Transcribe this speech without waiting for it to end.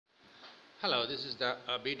Hello, this is the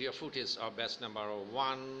video footage of batch number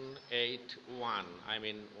 181,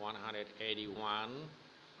 181,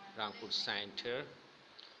 Rangpur Center.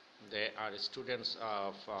 They are students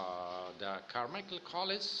of the Carmichael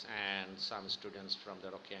College and some students from the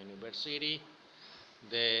Rocky University.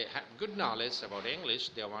 They have good knowledge about English.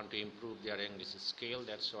 They want to improve their English skill.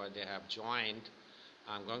 That's why they have joined.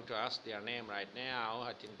 I'm going to ask their name right now.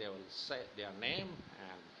 I think they will say their name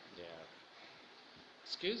and their.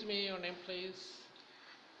 Excuse me, your name, please.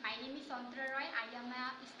 My name is Santra Roy. I am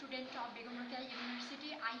a student of Begum Rokeya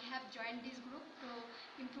University. I have joined this group to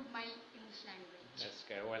improve my English language. Yes,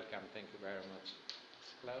 okay, welcome. Thank you very much.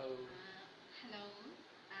 Hello. Hello,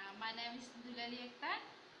 my name is Dulali Akhtar.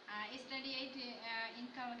 I study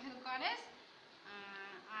in Carmichael College.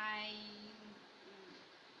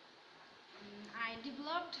 I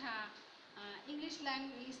developed English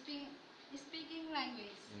language, speaking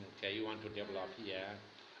language. Okay, you want to develop here.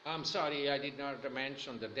 I'm sorry, I did not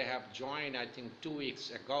mention that they have joined, I think, 2 weeks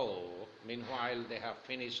ago. Meanwhile, they have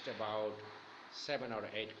finished about 7 or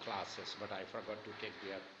 8 classes, but I forgot to take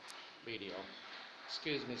their video.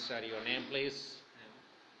 Excuse me, sir, your name, please.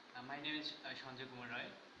 My name is Sanjay Kumar Roy.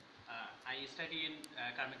 I study in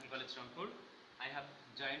Carmichael College, Rangpur. I have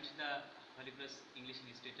joined the Holy Cross English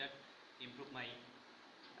Institute to improve my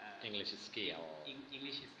English skill.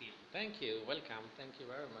 English skill. Thank you, welcome, thank you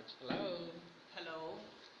very much. Hello. Hello,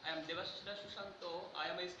 I am Devasita Susanto. I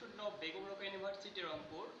am a student of Begum Rokeya University,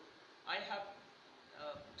 Rangpur. I have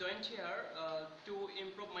joined here to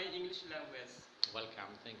improve my English language.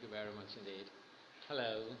 Welcome, thank you very much indeed.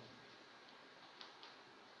 Hello.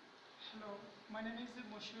 Hello, my name is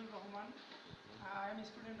Moshiur Rahman. I am a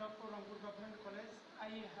student of Rangpur Government College. I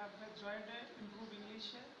have joined Improve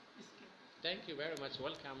English skill. Thank you very much,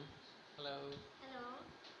 welcome. Hello. Hello,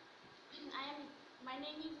 my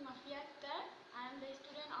name is Mafia Akhtar. I am the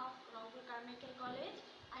student of Rangpur Carmichael College.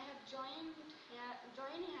 I have joined here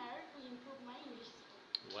to improve my English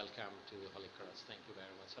skill. Welcome to Holy Cross. Thank you very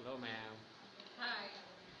much. Hello, ma'am. Hi,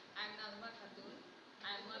 I'm Nazma Khatun.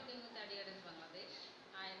 I'm working with ADRS Bangladesh.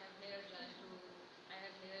 I have here joined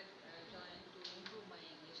to improve my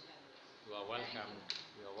English language. You are welcome.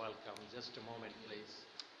 You are welcome. Just a moment, please.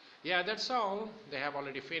 Yeah, that's all. They have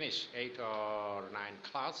already finished 8 or 9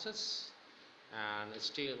 classes, and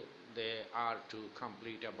still they are to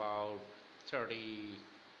complete about 30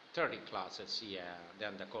 classes. Yeah,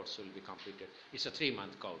 then the course will be completed. It's a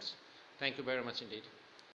 3-month course. Thank you very much indeed.